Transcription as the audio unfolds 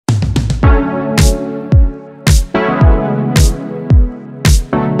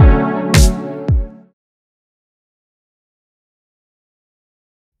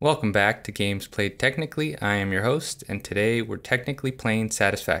Welcome back to Games Played Technically. I am your host, and today we're technically playing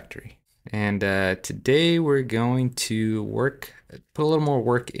Satisfactory. And today we're going to put a little more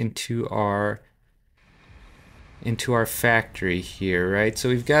work into our factory here, right? So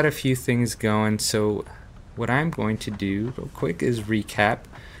we've got a few things going. So what I'm going to do real quick is recap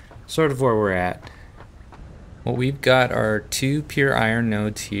sort of where we're at. What we've got are 2 pure iron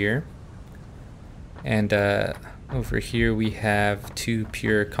nodes here, and over here we have 2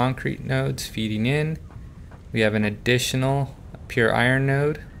 pure concrete nodes feeding in. We have an additional pure iron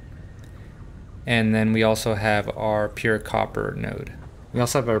node, and then we also have our pure copper node. We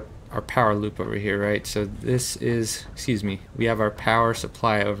also have our power loop over here, right? So this is, we have our power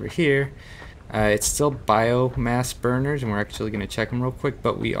supply over here. It's still biomass burners, and we're actually going to check them real quick,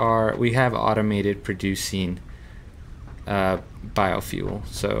 but we have automated producing biofuel,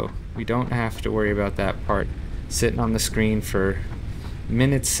 so we don't have to worry about that part sitting on the screen for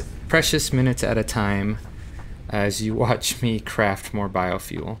minutes, precious minutes at a time, as you watch me craft more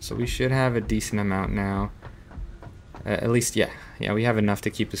biofuel. So we should have a decent amount now. At least, yeah, we have enough to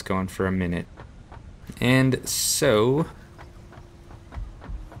keep us going for a minute. And so,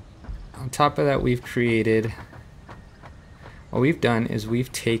 on top of that, what we've done is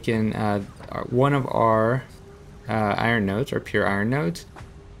we've taken one of our iron nodes, our pure iron nodes,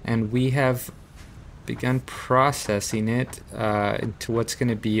 and we have begun processing it into what's going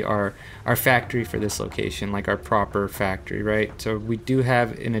to be our factory for this location, like our proper factory, right? So we do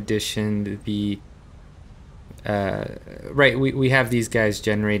have, in addition, the we have these guys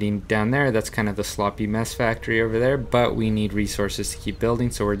generating down there. That's kind of the sloppy mess factory over there, but we need resources to keep building,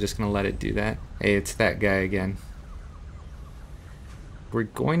 so we're just going to let it do that. Hey, it's that guy again. We're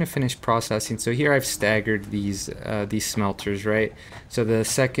going to finish processing. So here I've staggered these smelters, right? So the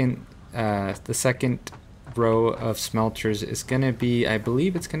second row of smelters is going to be, I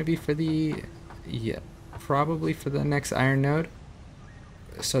believe it's going to be for probably for the next iron node.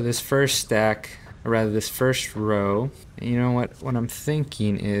 So this first stack, or rather this first row, you know what I'm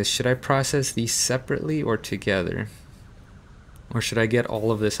thinking is, should I process these separately or together? Or should I get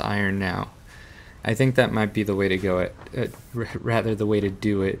all of this iron now? I think that might be the way to go. Rather, the way to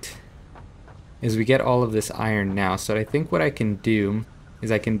do it is we get all of this iron now. So I think what I can do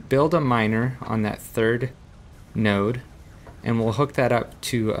is I can build a miner on that third node, and we'll hook that up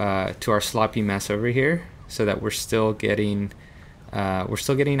to our sloppy mess over here, so that we're still getting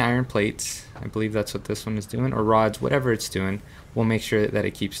iron plates. I believe that's what this one is doing, or rods, whatever it's doing. We'll make sure that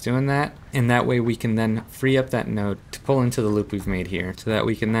it keeps doing that, and that way we can then free up that node to pull into the loop we've made here, so that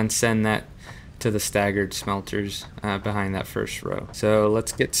we can then send that to the staggered smelters behind that first row. So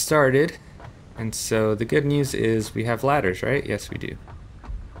let's get started. And so the good news is we have ladders, right? Yes, we do.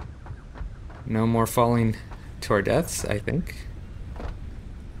 No more falling to our deaths, I think.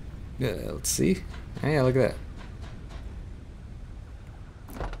 Let's see. Oh, yeah, look at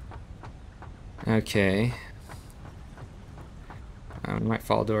that. Okay. We might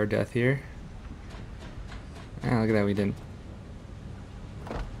fall to our death here. Oh, look at that, we didn't.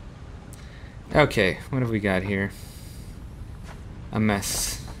 Okay, what have we got here? A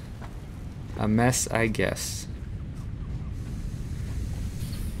mess. A mess, I guess.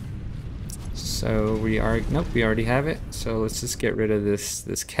 So nope, we already have it. So let's just get rid of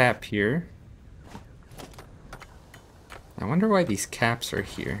this cap here. I wonder why these caps are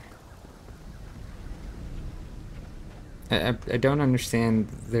here. I don't understand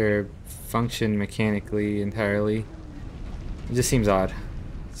their function mechanically entirely. It just seems odd.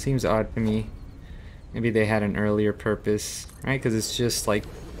 Seems odd to me. Maybe they had an earlier purpose, right? Because it's just like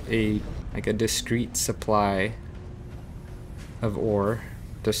a discrete supply of ore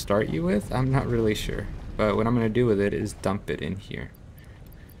to start you with. I'm not really sure, but what I'm going to do with it is dump it in here,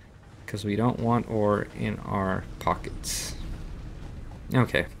 because we don't want ore in our pockets.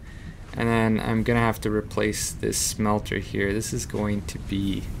 Okay, and then I'm gonna have to replace this smelter here. This is going to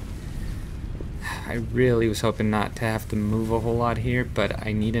be, I really was hoping not to have to move a whole lot here, but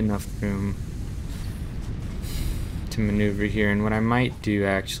I need enough room to maneuver here. And what I might do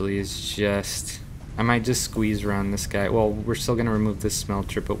actually is I might just squeeze around this guy. Well, we're still going to remove this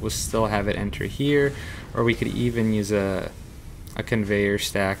smelter, but we'll still have it enter here, or we could even use a conveyor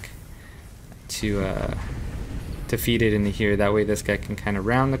stack to feed it into here. That way this guy can kind of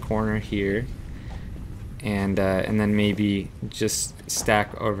round the corner here, and then maybe just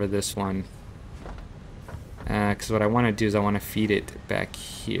stack over this one. Because what I want to do is I want to feed it back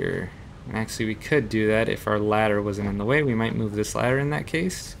here. And actually we could do that if our ladder wasn't in the way. We might move this ladder in that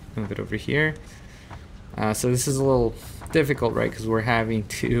case. Move it over here. So this is a little difficult, right? Because we're having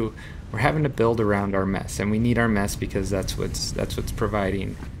to build around our mess, and we need our mess because that's what's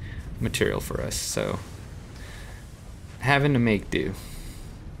providing material for us, so having to make do.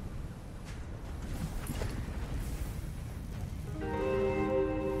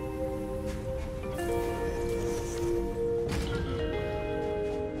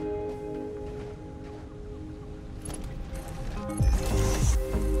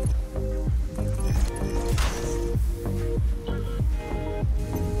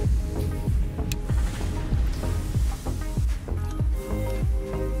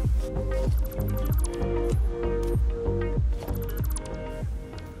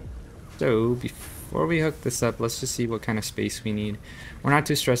 So before we hook this up, let's just see what kind of space we need. We're not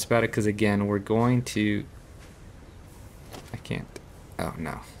too stressed about it because, again, we're going to... I can't. Oh,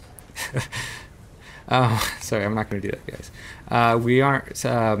 no. Oh, sorry, I'm not going to do that, guys. We aren't...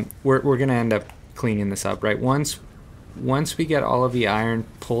 we're going to end up cleaning this up, right? Once we get all of the iron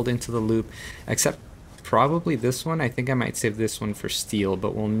pulled into the loop, except probably this one. I think I might save this one for steel,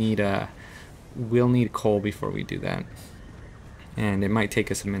 but we'll need coal before we do that. And it might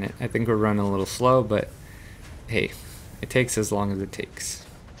take us a minute. I think we're running a little slow, but hey, it takes as long as it takes.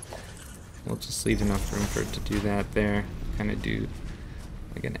 We'll just leave enough room for it to do that there. Kind of do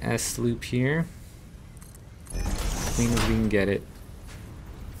like an S loop here. Clean as we can get it.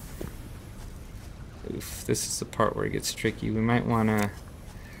 Oof, this is the part where it gets tricky. We might want to,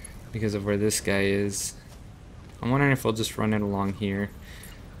 because of where this guy is, I'm wondering if we'll just run it along here.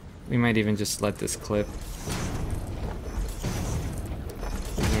 We might even just let this clip.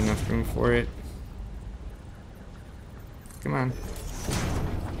 Enough room for it. Come on.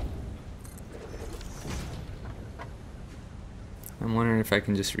 I'm wondering if I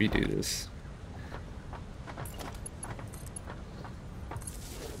can just redo this,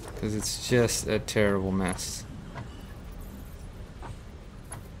 because it's just a terrible mess.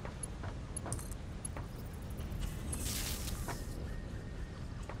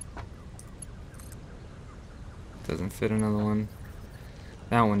 Doesn't fit another one.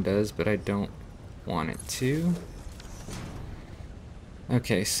 That one does, but I don't want it to.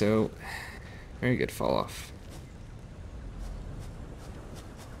 Okay, so very good fall off.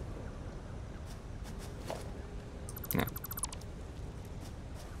 No.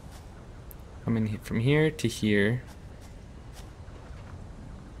 Coming from here to here.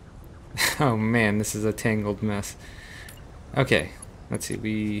 Oh man, this is a tangled mess. Okay, let's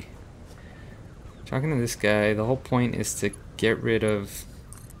see. Talking to this guy, the whole point is to get rid of...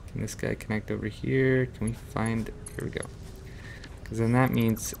 Can this guy connect over here? Can we find... Here we go. Because then that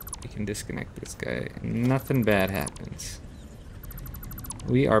means we can disconnect this guy and nothing bad happens.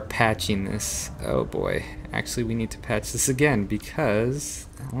 We are patching this. Oh boy. Actually, we need to patch this again because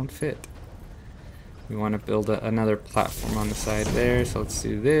that won't fit. We want to build another platform on the side there, so let's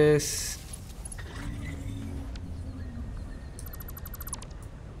do this.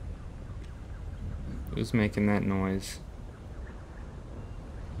 Who's making that noise?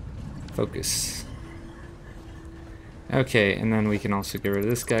 Focus. Okay, and then we can also get rid of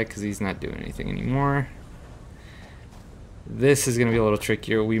this guy because he's not doing anything anymore. This is going to be a little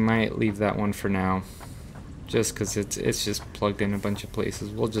trickier. We might leave that one for now, just because it's just plugged in a bunch of places.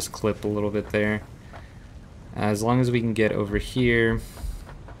 We'll just clip a little bit there. As long as we can get over here.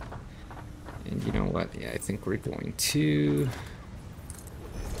 And you know what? Yeah, I think we're going to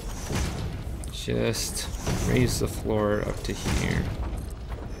just raise the floor up to here.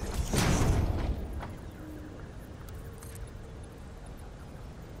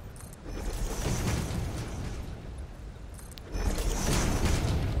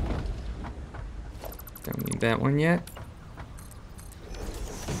 Don't need that one yet.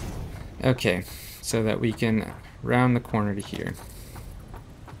 Okay, so that we can round the corner to here.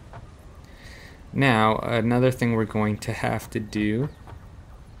 Now, another thing we're going to have to do,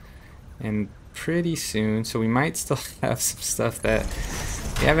 and pretty soon, so we might still have some stuff that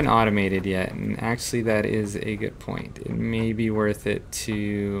we haven't automated yet, and actually that is a good point. It may be worth it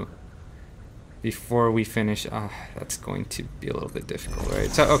to, before we finish, that's going to be a little bit difficult,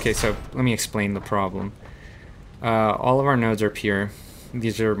 right? So, okay, so let me explain the problem. All of our nodes are pure.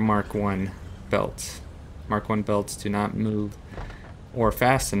 These are Mark 1 belts. Mark 1 belts do not move or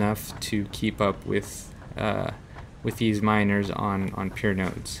fast enough to keep up with these miners on pure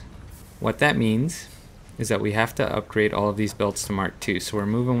nodes. What that means is that we have to upgrade all of these belts to Mark 2. So we're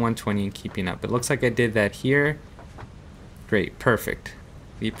moving 120 and keeping up. It looks like I did that here. Great, perfect.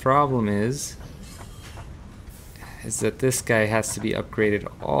 The problem is that this guy has to be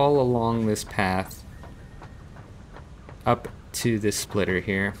upgraded all along this path up to this splitter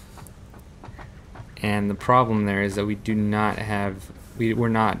here. And the problem there is that we do not have, we're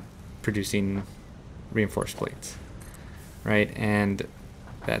not producing reinforced plates, right? And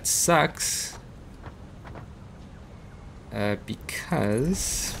That sucks.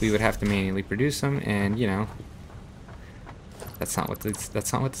 Because we would have to manually produce them, and you know, that's not what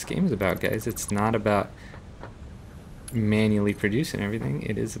this game is about, guys. It's not about manually producing everything.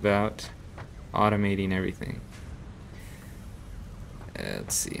 It is about automating everything.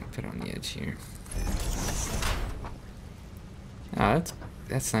 Let's see, put it on the edge here. Oh,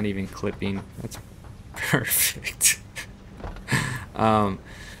 that's not even clipping. That's perfect.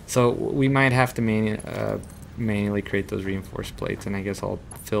 So we might have to manually create those reinforced plates, and I guess I'll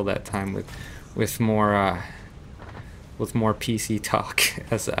fill that time with more PC talk,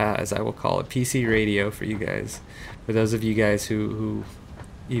 as I will call it, PC radio for you guys, for those of you guys who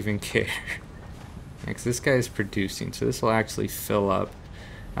even care. Because this guy is producing, so this will actually fill up.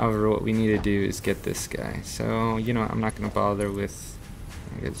 However, what we need to do is get this guy. So you know, I'm not going to bother with.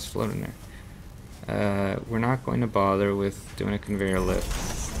 I guess it's floating there. We're not going to bother with doing a conveyor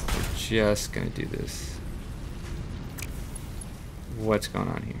lift. We're just going to do this. What's going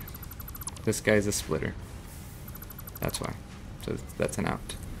on here? This guy's a splitter. That's why. So that's an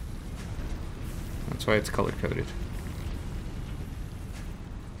out. That's why it's color coded.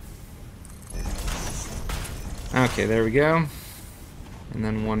 Okay, there we go. And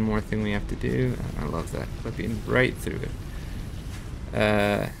then one more thing we have to do. I love that. Clipping right through it.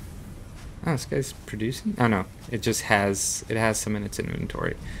 Oh, this guy's producing? Oh no, it just has some in its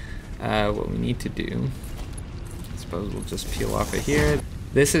inventory. What we need to do, I suppose we'll just peel off of here.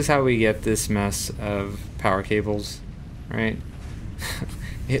 This is how we get this mess of power cables, right?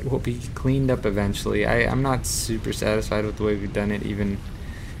 It will be cleaned up eventually. I'm not super satisfied with the way we've done it,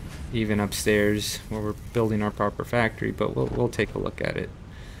 even upstairs where we're building our proper factory, but we'll take a look at it.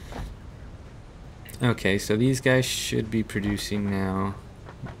 Okay, so these guys should be producing now.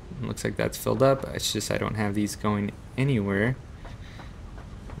 Looks like that's filled up. It's just I don't have these going anywhere.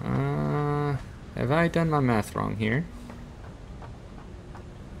 Have I done my math wrong here?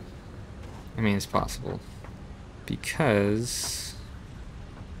 I mean, it's possible. Because...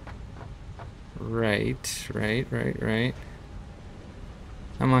 Right.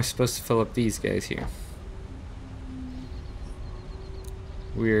 How am I supposed to fill up these guys here?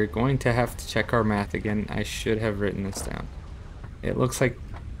 We're going to have to check our math again. I should have written this down. It looks like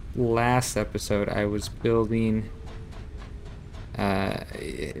last episode I was building...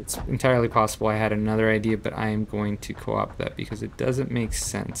 it's entirely possible I had another idea, but I am going to co-opt that because it doesn't make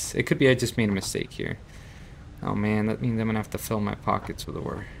sense. It could be I just made a mistake here. Oh man, that means I'm going to have to fill my pockets with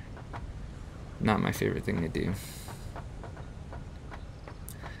ore. Not my favorite thing to do.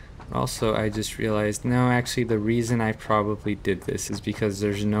 Also, I just realized, no, actually the reason I probably did this is because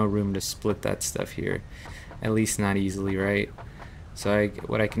there's no room to split that stuff here. At least not easily, right? So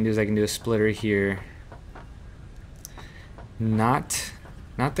what I can do is I can do a splitter here. Not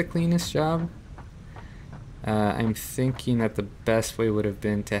the cleanest job. I'm thinking that the best way would have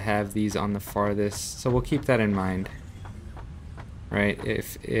been to have these on the farthest, so we'll keep that in mind. Right,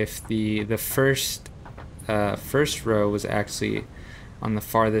 if the first row was actually on the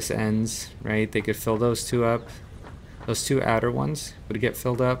farthest ends, right, they could fill those two up. Those two outer ones would get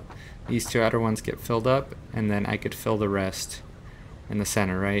filled up. These two outer ones get filled up, and then I could fill the rest in the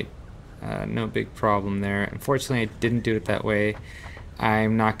center, right? No big problem there. Unfortunately, I didn't do it that way.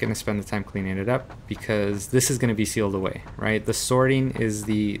 I'm not going to spend the time cleaning it up because this is going to be sealed away, right? The sorting is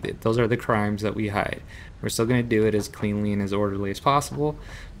those are the crimes that we hide. We're still going to do it as cleanly and as orderly as possible,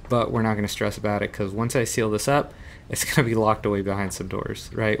 but we're not going to stress about it because once I seal this up, it's going to be locked away behind some doors,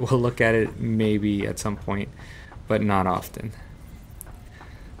 right? We'll look at it maybe at some point, but not often.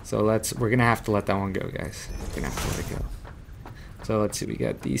 So we're going to have to let that one go, guys. We're going to have to let it go. So let's see, we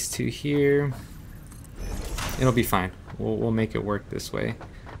got these two here. It'll be fine. We'll make it work this way.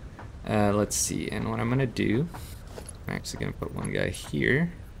 Let's see, and what I'm going to do, I'm actually going to put one guy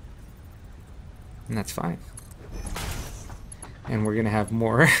here. And that's fine. And we're gonna have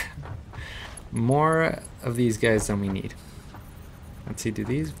more of these guys than we need. Let's see,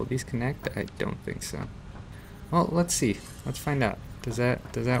 will these connect? I don't think so. Well, let's see. Let's find out. Does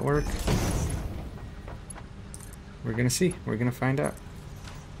that work? We're gonna see. We're gonna find out.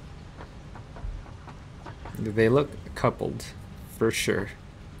 They look coupled, for sure.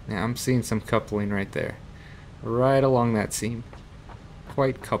 Yeah, I'm seeing some coupling right there. Right along that seam.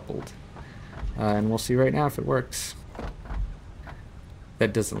 Quite coupled. And we'll see right now if it works.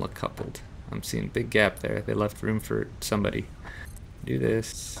 That doesn't look coupled. I'm seeing a big gap there. They left room for somebody. Do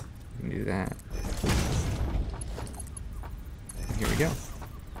this. Do that. And here we go.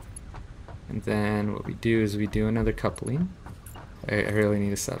 And then what we do is we do another coupling. I really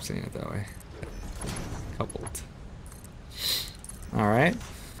need to stop saying it that way. Coupled. Alright.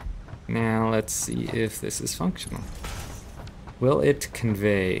 Now let's see if this is functional. Will it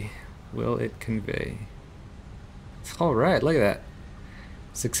convey? Will it convey? Alright, look at that.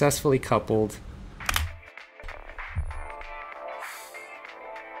 Successfully coupled.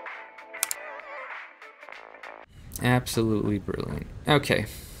 Absolutely brilliant. Okay.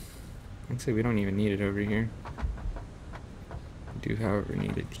 Actually, we don't even need it over here. We do, however,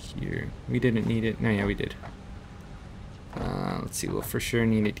 need it here. We didn't need it. No, yeah, we did. Let's see. We'll for sure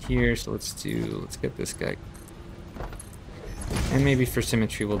need it here. So let's get this guy. And maybe for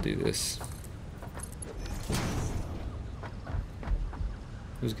symmetry, we'll do this.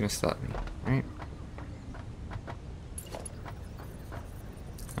 Who's gonna stop me, right?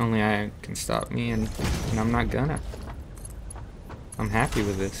 Only I can stop me, and I'm not gonna. I'm happy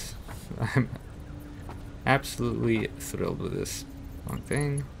with this. I'm absolutely thrilled with this. Wrong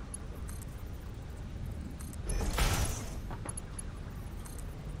thing.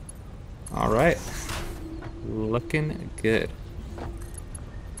 Alright. Looking good.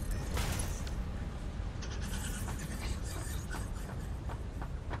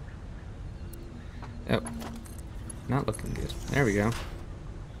 Oh. Not looking good. There we go.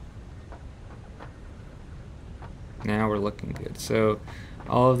 Now we're looking good. So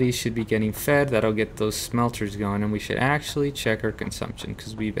all of these should be getting fed. That'll get those smelters going, and we should actually check our consumption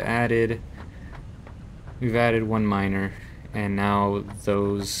because we've added one miner, and now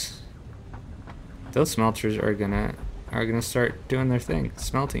those smelters are gonna start doing their thing,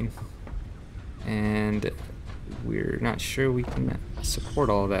 smelting. And we're not sure we can support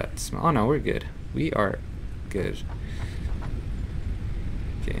all that. Oh no, we're good. We are good.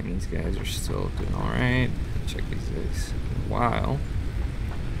 Okay, and these guys are still doing all right. Check these guys in a while.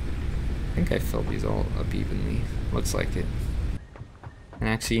 I think I filled these all up evenly. Looks like it. And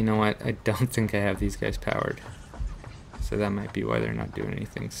actually, you know what? I don't think I have these guys powered. So that might be why they're not doing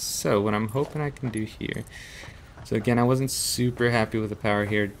anything. So what I'm hoping I can do here. So again, I wasn't super happy with the power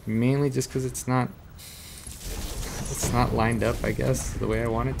here, mainly just because it's not lined up, I guess, the way I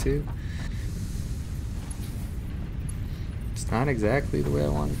want it to. It's not exactly the way I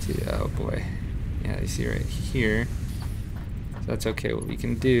want it to. Oh boy. Yeah, you see right here. So that's okay. What we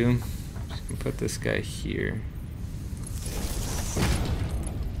can do is we can put this guy here.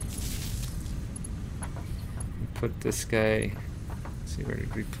 Put this guy. Let's see, where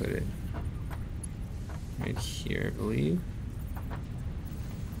did we put it? Right here, I believe.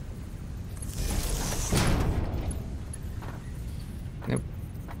 Nope.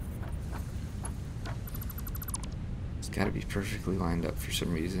 It's got to be perfectly lined up for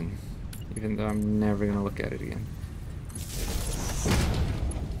some reason. Even though I'm never going to look at it again.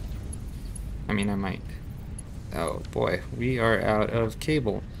 I mean, I might. Oh boy, we are out of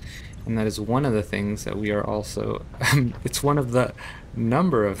cable. And that is one of the things that we are also... it's one of the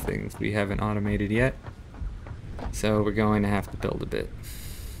number of things we haven't automated yet. So we're going to have to build a bit.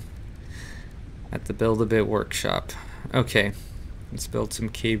 At the Build a Bit workshop. Okay, let's build some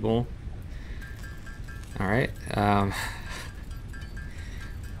cable. Alright. And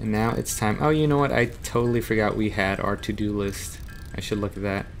now it's time. Oh, you know what? I totally forgot we had our to-do list. I should look at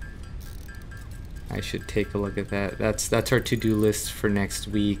that. I should take a look at that. That's our to-do list for next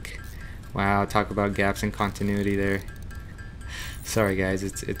week. Wow, talk about gaps in continuity there. Sorry guys,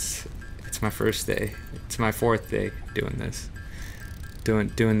 it's my first day. It's my fourth day doing this. Doing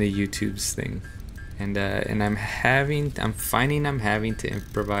the YouTube's thing. And I'm finding I'm having to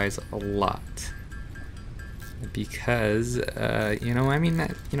improvise a lot. Because you know, I mean,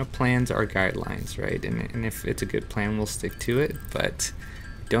 that, you know, plans are guidelines, right? And if it's a good plan, we'll stick to it, but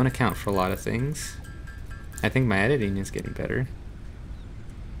don't account for a lot of things. I think my editing is getting better.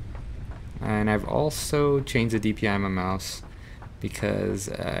 And I've also changed the DPI on my mouse because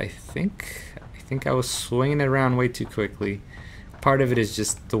I think I was swinging it around way too quickly. Part of it is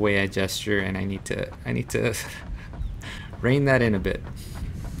just the way I gesture, and I need to rein that in a bit.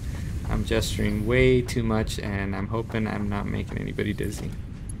 I'm gesturing way too much, and I'm hoping I'm not making anybody dizzy.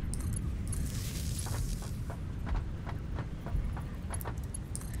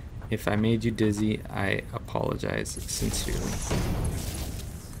 If I made you dizzy, I apologize sincerely.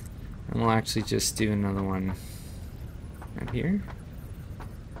 And we'll actually just do another one right here.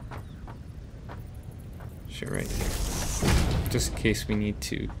 Sure, right here. Just in case we need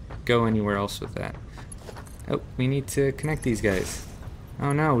to go anywhere else with that. Oh, we need to connect these guys.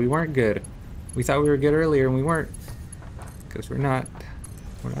 Oh no, we weren't good. We thought we were good earlier and we weren't. Because we're not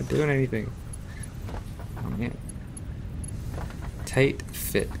doing anything. Oh man. Tight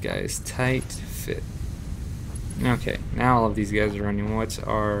fit, guys. Tight fit. Okay, now all of these guys are running. What's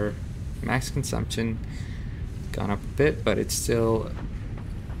our max consumption? gone up a bit, but it's still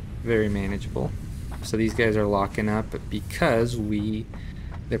very manageable. So these guys are locking up because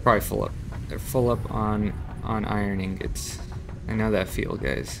they're probably full up. They're full up on iron ingots. I know that feel,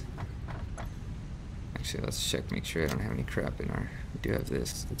 guys. Actually, let's check, make sure I don't have any crap in our... We do have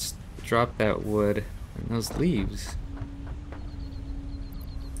this. Let's drop that wood and those leaves,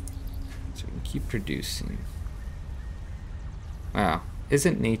 so we can keep producing. Wow,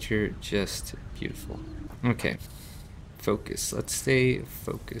 isn't nature just beautiful? Okay, focus. Let's stay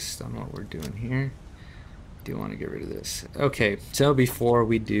focused on what we're doing here. Do want to get rid of this. Okay, so before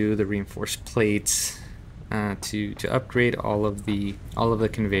we do the reinforced plates, to upgrade all of the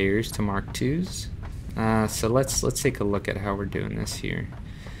conveyors to Mark IIs. So let's take a look at how we're doing this here.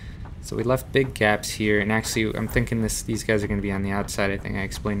 So we left big gaps here, and actually I'm thinking these guys are going to be on the outside. I think I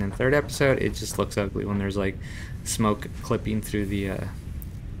explained in the third episode. It just looks ugly when there's like smoke clipping through the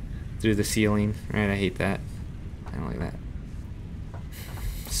ceiling. Right? I hate that. I don't like that.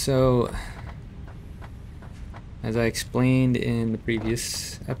 So, as I explained in the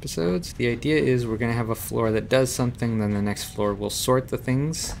previous episodes, the idea is we're going to have a floor that does something, then the next floor will sort the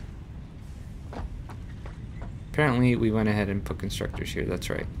things. Apparently we went ahead and put constructors here, that's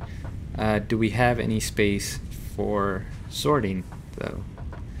right. Do we have any space for sorting, though?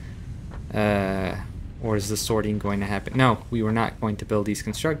 Or is the sorting going to happen? No, we were not going to build these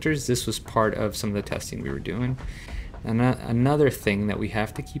constructors. This was part of some of the testing we were doing. And another thing that we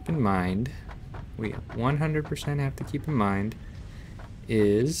have to keep in mind, we 100% have to keep in mind,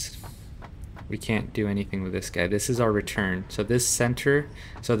 is we can't do anything with this guy. This is our return. So this center,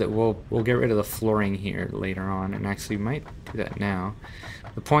 so that we'll get rid of the flooring here later on, and actually might do that now.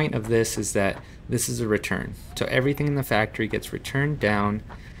 The point of this is that this is a return. So everything in the factory gets returned down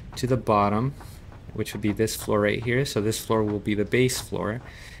to the bottom, which would be this floor right here. So this floor will be the base floor,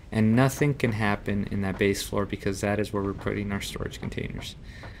 and nothing can happen in that base floor because that is where we're putting our storage containers,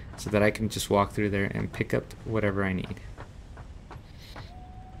 so that I can just walk through there and pick up whatever I need.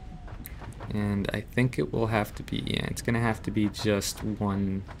 And I think it will have to be, yeah, it's gonna have to be just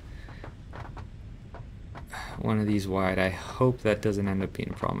one of these wide. I hope that doesn't end up being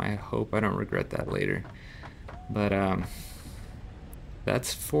a problem. I hope I don't regret that later. But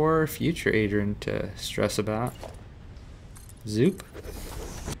that's for future Adrian to stress about. Zoop.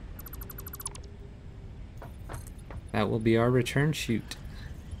 That will be our return chute.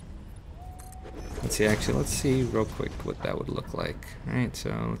 Let's see, actually, let's see real quick what that would look like. Alright,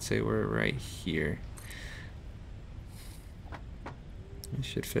 so let's say we're right here. It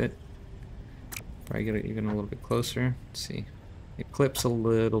should fit. Probably get it even a little bit closer. Let's see. It clips a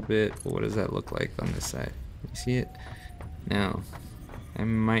little bit, but what does that look like on this side? You see it? No. I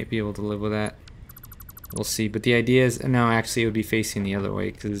might be able to live with that. We'll see. But the idea is, no, actually it would be facing the other way,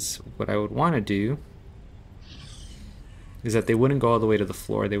 because what I would want to do is that they wouldn't go all the way to the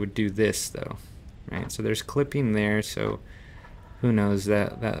floor. They would do this, though. Right? So there's clipping there, so who knows,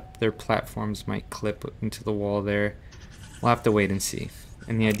 that their platforms might clip into the wall there. We'll have to wait and see.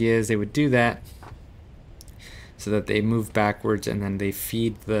 And the idea is they would do that so that they move backwards, and then they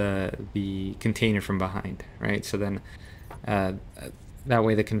feed the container from behind, right? So then that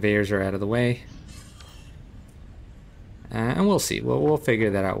way the conveyors are out of the way. And we'll see. We'll figure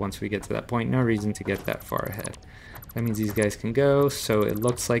that out once we get to that point. No reason to get that far ahead. That means these guys can go. So it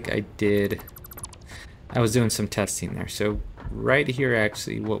looks like I was doing some testing there. So right here,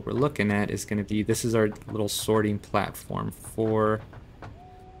 actually, what we're looking at is going to be, this is our little sorting platform for...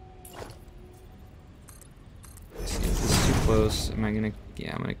 Let's see, is this too close? Am I gonna...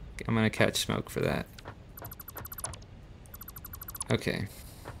 Yeah, I'm gonna catch smoke for that. Okay.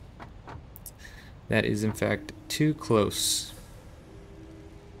 That is, in fact, too close.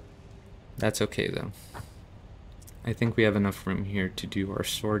 That's okay, though. I think we have enough room here to do our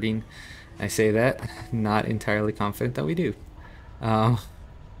sorting. I say that, not entirely confident that we do. Can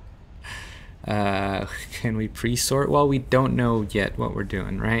we pre-sort? Well, we don't know yet what we're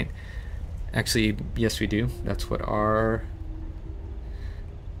doing, right? Actually, yes we do. That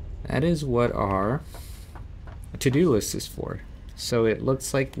is what our to-do list is for. So it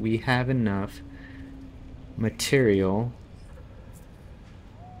looks like we have enough material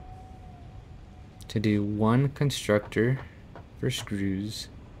to do 1 constructor for screws,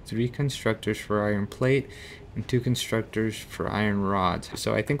 3 constructors for iron plate, and 2 constructors for iron rods.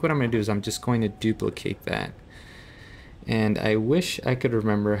 So I think what I'm going to do is I'm just going to duplicate that. And I wish I could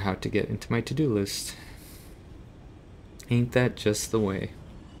remember how to get into my to-do list. Ain't that just the way?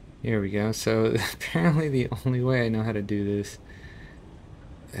 Here we go. So apparently the only way I know how to do this.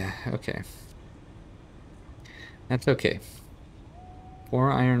 Okay. That's okay.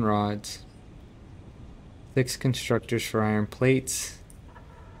 4 iron rods. 6 constructors for iron plates,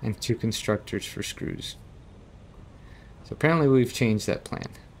 and 2 constructors for screws. So apparently we've changed that plan.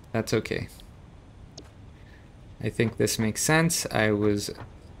 That's okay. I think this makes sense. I was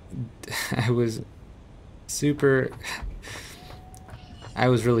super, I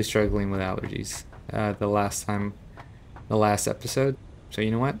was really struggling with allergies the last episode. So you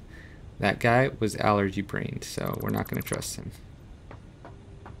know what? That guy was allergy brained, so we're not going to trust him.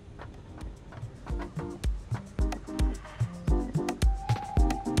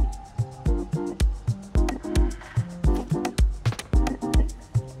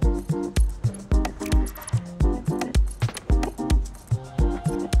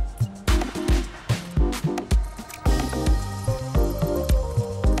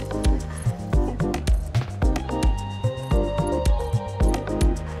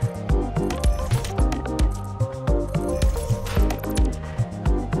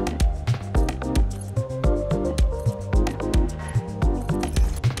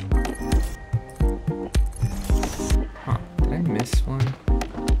 This one.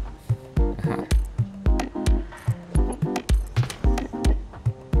 Uh-huh.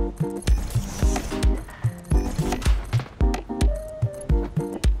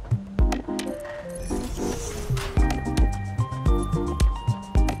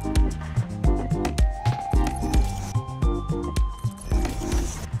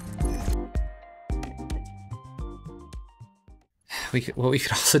 What we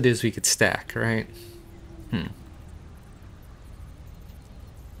could also do is we could stack, right?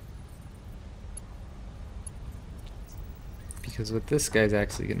 Because what this guy's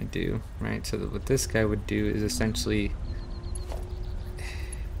actually going to do, right? So what this guy would do is essentially,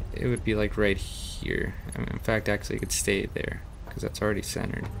 it would be like right here. I mean, in fact, actually, it could stay there because that's already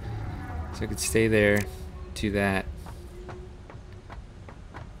centered. So it could stay there, do that.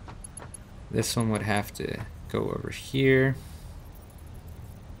 This one would have to go over here,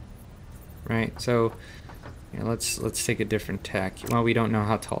 right? So yeah, let's take a different tack. Well, we don't know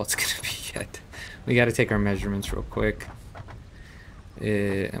how tall it's going to be yet. We got to take our measurements real quick.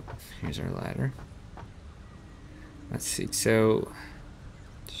 Here's our ladder. Let's see. So,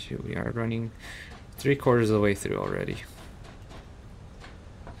 shoot, we are running 3/4 of the way through already.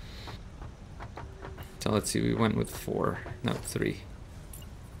 So let's see. We went with 4. No, 3.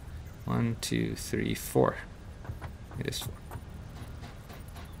 1, 2, 3, 4. It is 4.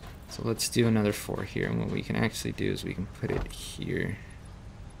 So let's do another 4 here. And what we can actually do is we can put it here.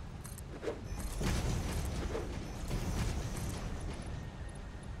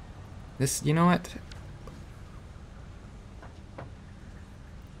 This, you know what?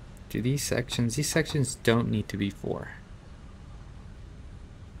 Do these sections don't need to be 4.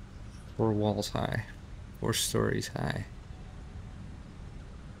 4 walls high. 4 stories high.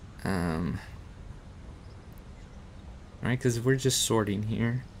 Right, because we're just sorting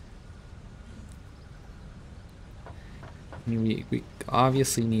here. I mean, we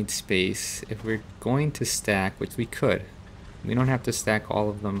obviously need space. If we're going to stack, which we could. We don't have to stack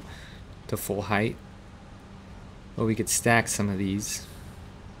all of them to full height, but we could stack some of these.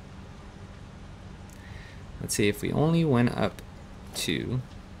 Let's see, if we only went up 2,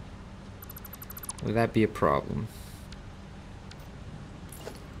 would that be a problem?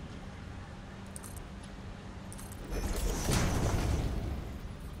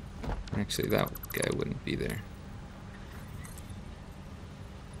 Actually, that guy wouldn't be there.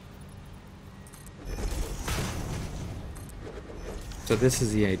 So this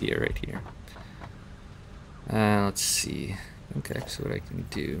is the idea right here. Let's see. I think actually what I can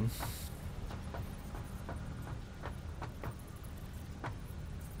do.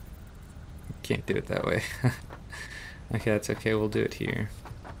 Can't do it that way. Okay, that's okay. We'll do it here.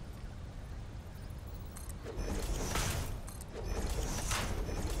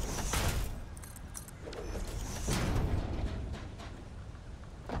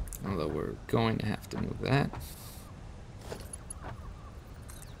 Although we're going to have to move that.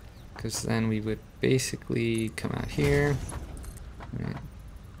 Because then we would basically come out here.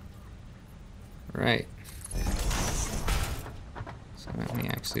 Right. So I mean,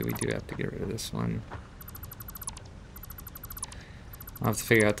 actually we do have to get rid of this one. I'll have to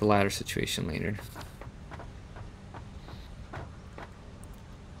figure out the ladder situation later.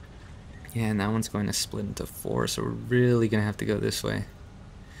 Yeah, and that one's going to split into 4, so we're really going to have to go this way.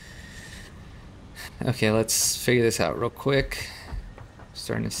 Okay, let's figure this out real quick.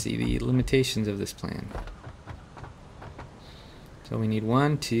 Starting to see the limitations of this plan. So we need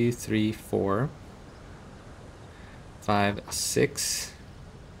 1, 2, 3, 4, 5, 6.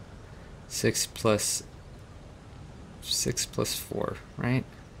 6 plus 4, right?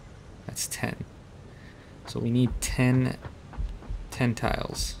 That's 10. So we need 10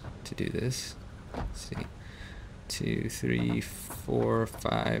 tiles to do this. Let's see. 2, 3, 4,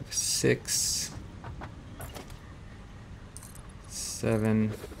 5, 6,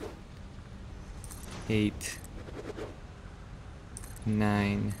 7, 8,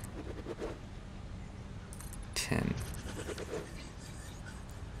 9, 10.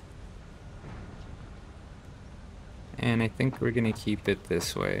 And I think we're gonna keep it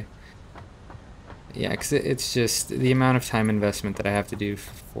this way. Yeah, because it's just the amount of time investment that I have to do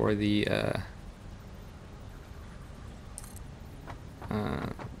for the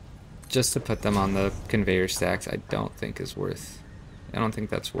just to put them on the conveyor stacks, I don't think is worth. I don't think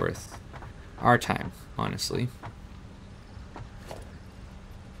that's worth our time, honestly.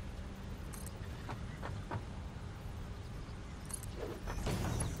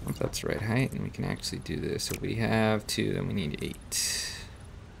 If that's the right height, and we can actually do this. So we have 2, then we need 8.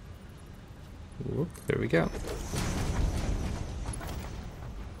 Whoop, there we go.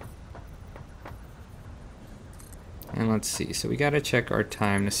 And let's see, so we gotta check our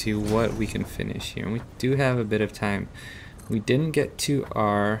time to see what we can finish here. And we do have a bit of time. We didn't get to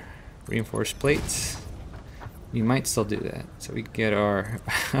our reinforced plates. We might still do that. So we get our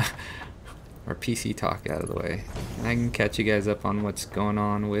our PC talk out of the way. And I can catch you guys up on what's going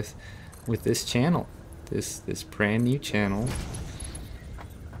on with this channel. This brand new channel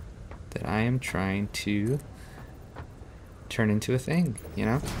that I am trying to turn into a thing, you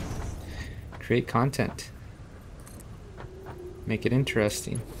know? Create content. Make it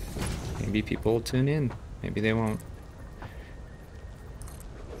interesting. Maybe people will tune in. Maybe they won't.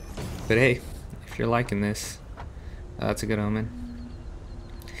 But hey, if you're liking this, that's a good omen.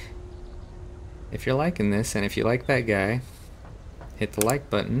 If you're liking this, and if you like that guy, hit the like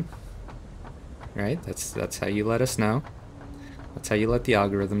button. Right? That's how you let us know. That's how you let the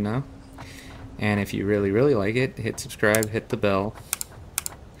algorithm know. And if you really, really like it, hit subscribe, hit the bell,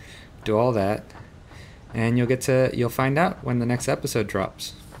 do all that. And you'll find out when the next episode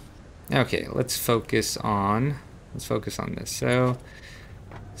drops. Okay, let's focus on this. So,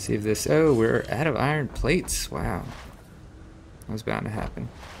 see if this. Oh, we're out of iron plates. Wow, that was bound to happen.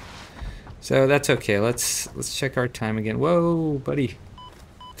 So that's okay. Let's check our time again. Whoa, buddy.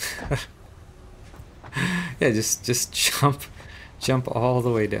 Yeah, just jump all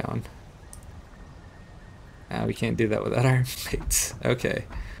the way down. We can't do that without iron plates. Okay.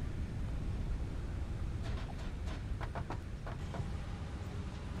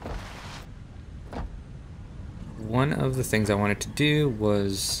 One of the things I wanted to do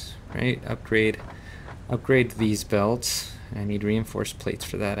was, right, upgrade these belts. I need reinforced plates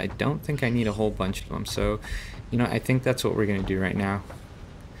for that. I don't think I need a whole bunch of them. So, you know, I think that's what we're going to do right now.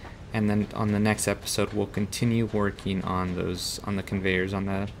 And then on the next episode, we'll continue working on the conveyors, on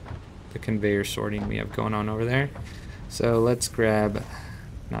the conveyor sorting we have going on over there. So let's grab,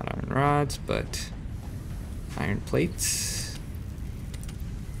 not iron rods, but iron plates.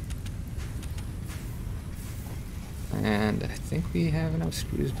 And I think we have enough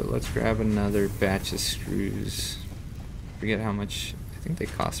screws, but let's grab another batch of screws. Forget how much. I think they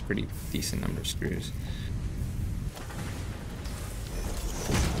cost a pretty decent number of screws.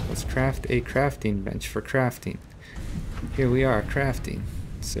 Let's craft a crafting bench for crafting. Here we are crafting.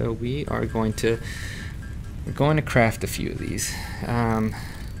 So we are going to craft a few of these.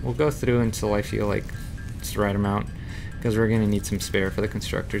 We'll go through until I feel like it's the right amount, because we're going to need some spare for the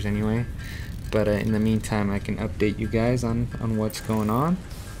constructors anyway. But in the meantime, I can update you guys on what's going on.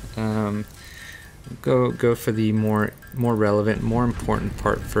 Go for the more relevant, more important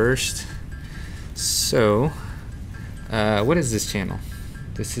part first. So, what is this channel?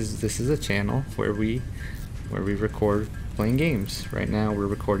 This is a channel where we record playing games. Right now, we're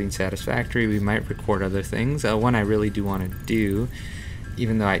recording Satisfactory. We might record other things. One I really do want to do,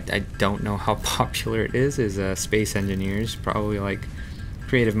 even though I don't know how popular it is Space Engineers. Probably like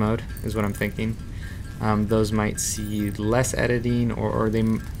creative mode is what I'm thinking. Those might see less editing, or they.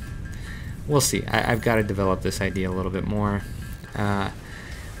 We'll see. I've got to develop this idea a little bit more.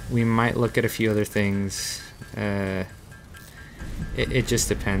 We might look at a few other things. It just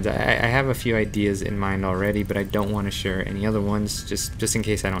depends. I have a few ideas in mind already, but I don't want to share any other ones just in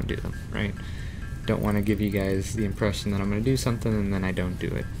case I don't do them, right? Don't want to give you guys the impression that I'm going to do something and then I don't do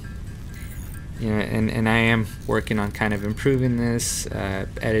it. You know, and I am working on kind of improving this,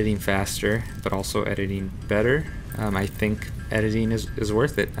 editing faster, but also editing better. I think editing is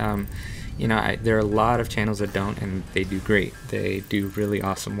worth it. You know, there are a lot of channels that don't, and they do great. They do really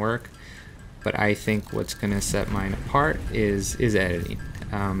awesome work. But I think what's going to set mine apart is editing.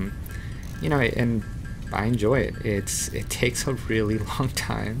 You know, and I enjoy it. It takes a really long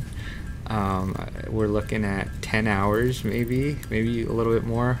time. We're looking at 10 hours, maybe a little bit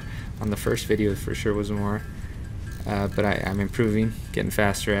more. On the first video for sure was more, but I'm improving, getting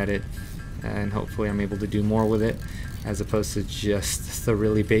faster at it, and hopefully I'm able to do more with it as opposed to just the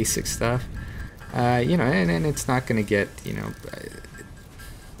really basic stuff. You know, and it's not going to get, you know,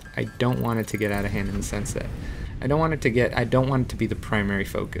 I don't want it to get out of hand in the sense that I don't want it to be the primary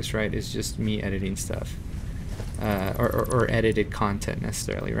focus, right? It's just me editing stuff. Or edited content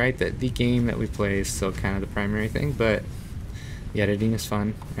necessarily, right? The game that we play is still kind of the primary thing, but the editing is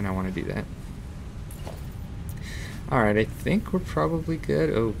fun, and I want to do that. Alright, I think we're probably good.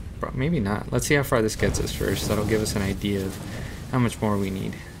 Oh, maybe not. Let's see how far this gets us first. That'll give us an idea of how much more we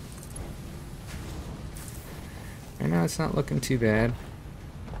need. Right now, it's not looking too bad.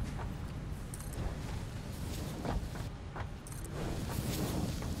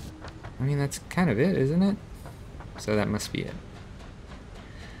 I mean, that's kind of it, isn't it? So that must be it.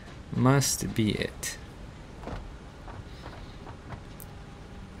 Must be it.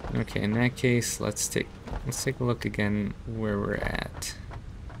 Okay, in that case, let's take a look again where we're at.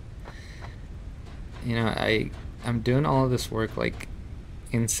 You know, I'm doing all of this work like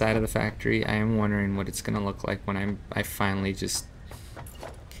inside of the factory. I am wondering what it's gonna look like when I finally just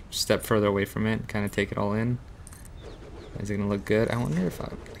step further away from it and kind of take it all in. Is it gonna look good? I wonder if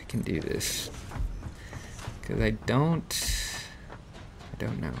I can do this. Because I don't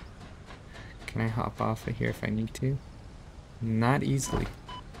know. Can I hop off of here if I need to? Not easily.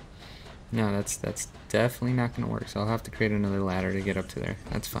 No, that's definitely not going to work. So I'll have to create another ladder to get up to there.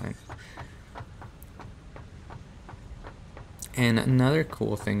 That's fine. And another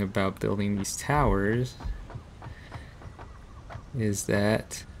cool thing about building these towers is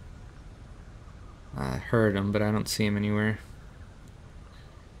that I heard them, but I don't see them anywhere.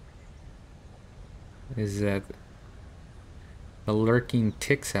 Is that the lurking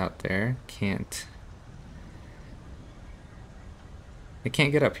ticks out there can't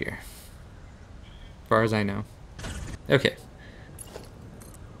get up here, as far as I know. Okay,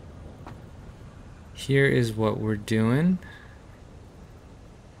 here is what we're doing.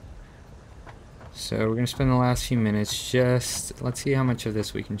 So we're gonna spend the last few minutes just, let's see how much of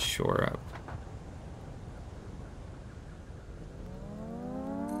this we can shore up.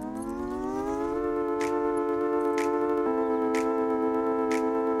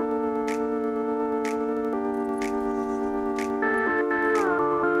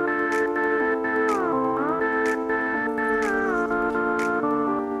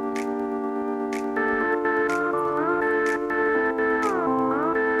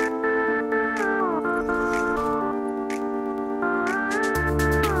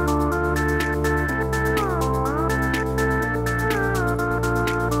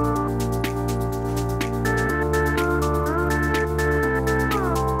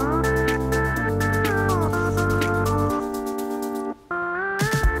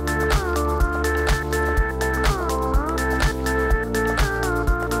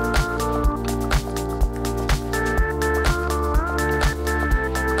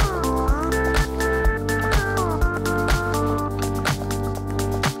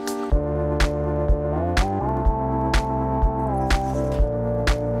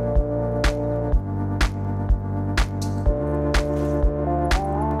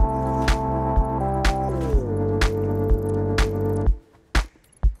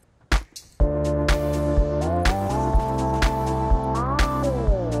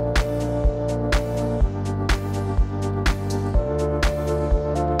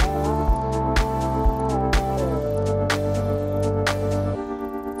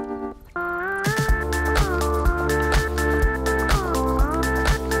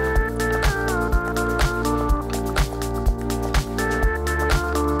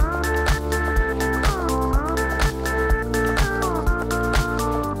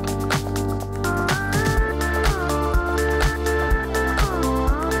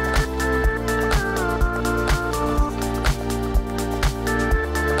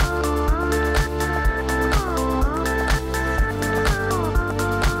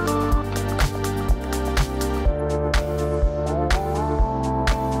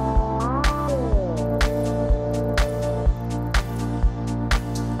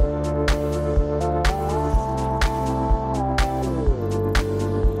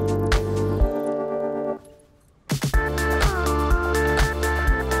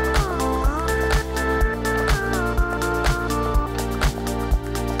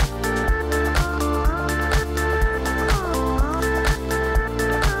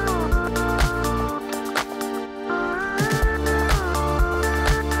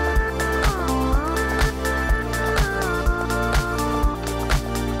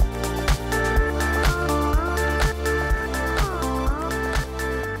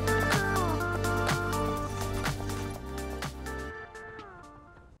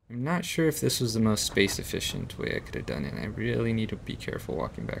 I'm not sure if this was the most space efficient way I could have done it. I really need to be careful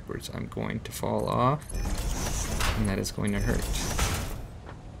walking backwards. I'm going to fall off, and that is going to hurt.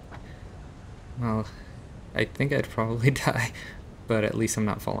 Well, I think I'd probably die, but at least I'm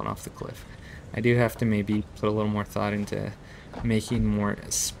not falling off the cliff. I do have to maybe put a little more thought into making more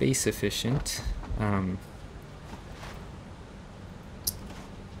space efficient.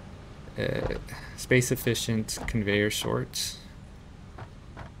 Space efficient conveyor sorts.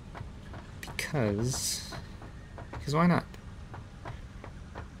 Because why not?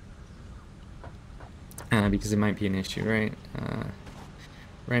 Because it might be an issue, right?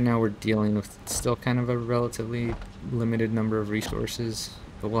 Right now we're dealing with still kind of a relatively limited number of resources,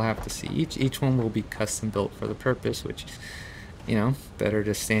 but we'll have to see. Each one will be custom built for the purpose, which, you know, better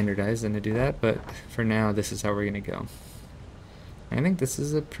to standardize than to do that, but for now this is how we're gonna go. I think this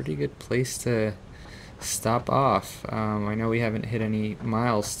is a pretty good place to stop off. I know we haven't hit any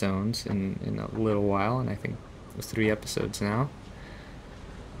milestones in a little while, and I think it was 3 episodes now.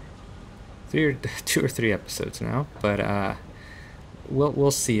 2 or 3 episodes now, but we'll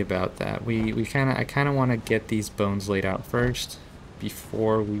see about that. I kind of want to get these bones laid out first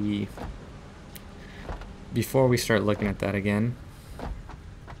before we start looking at that again.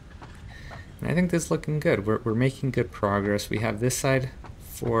 And I think this is looking good. We're making good progress. We have this side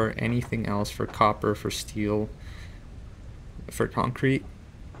for anything else, for copper, for steel, for concrete.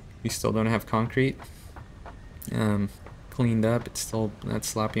 We still don't have concrete cleaned up. It's still that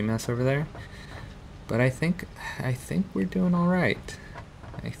sloppy mess over there. But I think we're doing all right.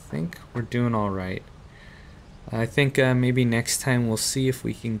 I think we're doing all right. I think maybe next time we'll see if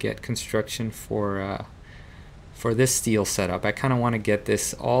we can get construction for this steel setup. I kind of want to get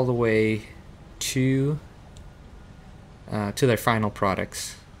this all the way to their final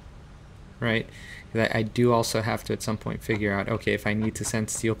products, right? I do also have to at some point figure out, okay, if I need to send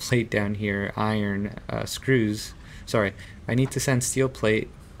steel plate down here, iron screws, sorry, I need to send steel plate,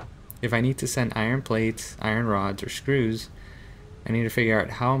 if I need to send iron plates, iron rods, or screws, I need to figure out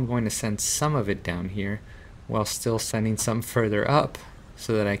how I'm going to send some of it down here while still sending some further up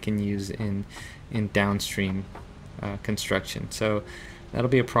so that I can use in downstream construction. So that'll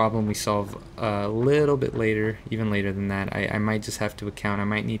be a problem we solve a little bit later, even later than that. I might just have to account, I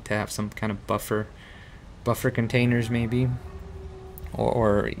might need to have some kind of buffer containers maybe,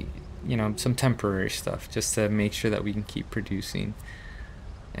 or you know, some temporary stuff just to make sure that we can keep producing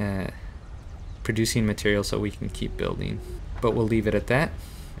material so we can keep building. But we'll leave it at that,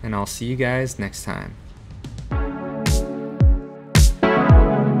 and I'll see you guys next time.